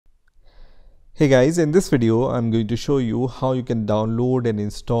Hey guys, in this video I'm going to show you how you can download and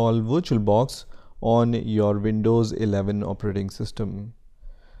install VirtualBox on your Windows 11 operating system.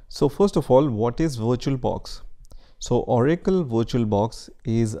 So first of all, what is VirtualBox? So Oracle VirtualBox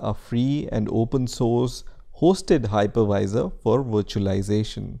is a free and open source hosted hypervisor for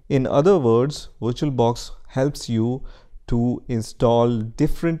virtualization. In other words, VirtualBox helps you to install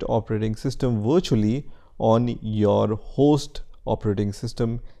different operating system virtually on your host operating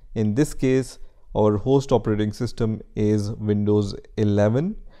system. In this case, our host operating system is Windows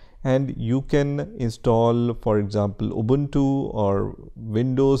 11, and you can install, for example, Ubuntu or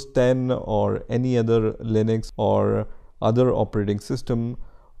Windows 10 or any other Linux or other operating system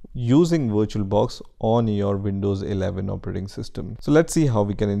using VirtualBox on your Windows 11 operating system. So let's see how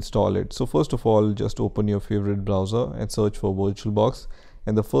we can install it. So first of all, just open your favorite browser and search for VirtualBox.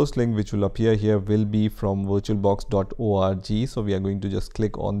 And the first link which will appear here will be from virtualbox.org. So we are going to just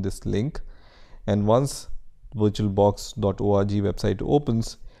click on this link. And once virtualbox.org website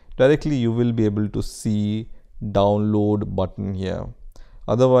opens, directly you will be able to see download button here.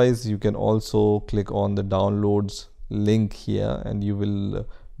 Otherwise, you can also click on the downloads link here and you will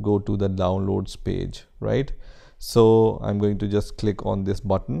go to the downloads page, right? So I'm going to just click on this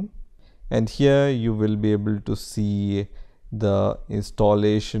button, and here you will be able to see the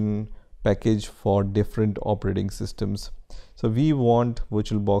installation package for different operating systems. So we want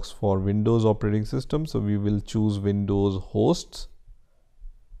VirtualBox for Windows operating system, so we will choose Windows hosts,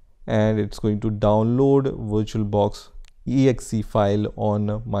 and it's going to download VirtualBox exe file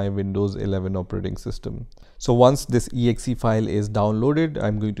on my Windows 11 operating system. So once this exe file is downloaded,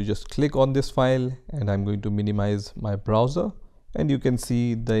 I'm going to just click on this file and I'm going to minimize my browser, and you can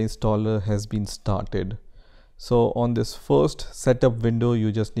see the installer has been started. So on this first setup window,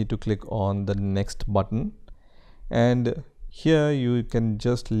 you just need to click on the next button, and here you can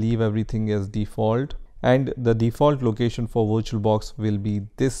just leave everything as default, and the default location for VirtualBox will be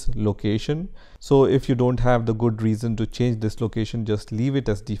this location. So if you don't have the good reason to change this location, just leave it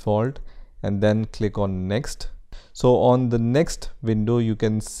as default and then click on next. So on the next window, you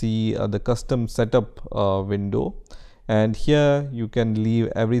can see the custom setup window, and here you can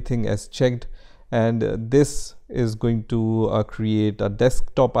leave everything as checked, and this is going to create a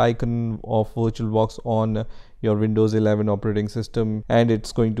desktop icon of VirtualBox on your Windows 11 operating system, and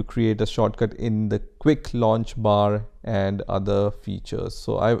it's going to create a shortcut in the quick launch bar and other features.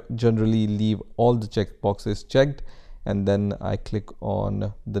 So I generally leave all the checkboxes checked, and then I click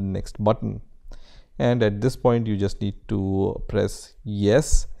on the next button, and at this point you just need to press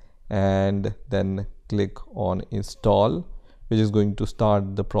yes and then click on install, which is going to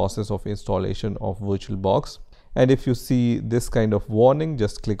start the process of installation of VirtualBox. And if you see this kind of warning,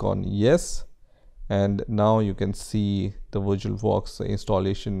 just click on yes, and now you can see the VirtualBox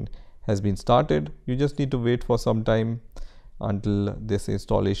installation has been started. You just need to wait for some time until this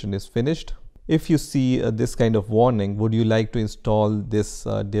installation is finished. If you see this kind of warning, would you like to install this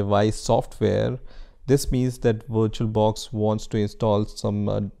device software? This means that VirtualBox wants to install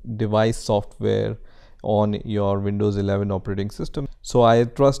some device software on your Windows 11 operating system. So I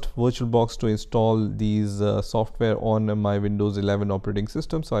trust VirtualBox to install these software on my Windows 11 operating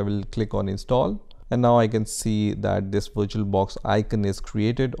system. So I will click on install, and now I can see that this VirtualBox icon is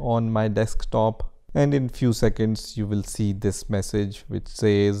created on my desktop, and in few seconds you will see this message which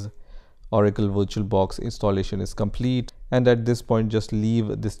says Oracle VirtualBox installation is complete, and at this point just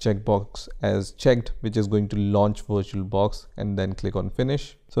leave this checkbox as checked, which is going to launch VirtualBox, and then click on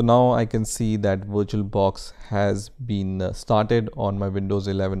finish. So now I can see that VirtualBox has been started on my Windows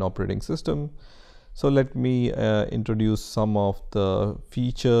 11 operating system. So let me introduce some of the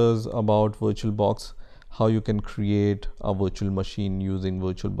features about VirtualBox, how you can create a virtual machine using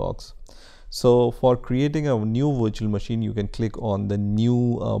VirtualBox. So for creating a new virtual machine, you can click on the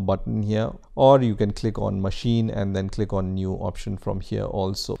new button here, or you can click on machine and then click on new option from here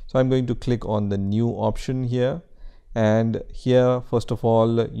also. So I'm going to click on the new option here, and here first of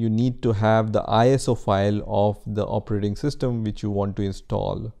all you need to have the ISO file of the operating system which you want to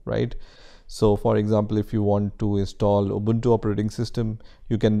install, right? So for example, if you want to install Ubuntu operating system,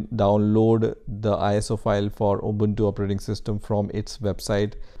 you can download the ISO file for Ubuntu operating system from its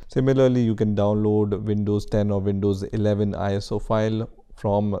website. Similarly, you can download Windows 10 or Windows 11 ISO file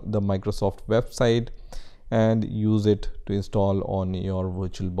from the Microsoft website and use it to install on your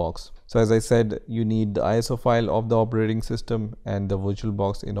VirtualBox. So as I said, you need the ISO file of the operating system and the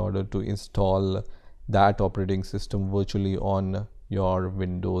VirtualBox in order to install that operating system virtually on your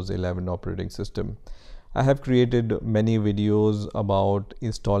Windows 11 operating system. I have created many videos about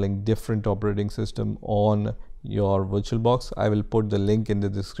installing different operating system on your VirtualBox. I will put the link in the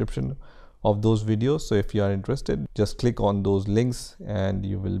description of those videos. So if you are interested, just click on those links and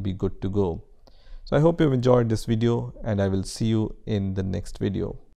you will be good to go. So I hope you've enjoyed this video, and I will see you in the next video.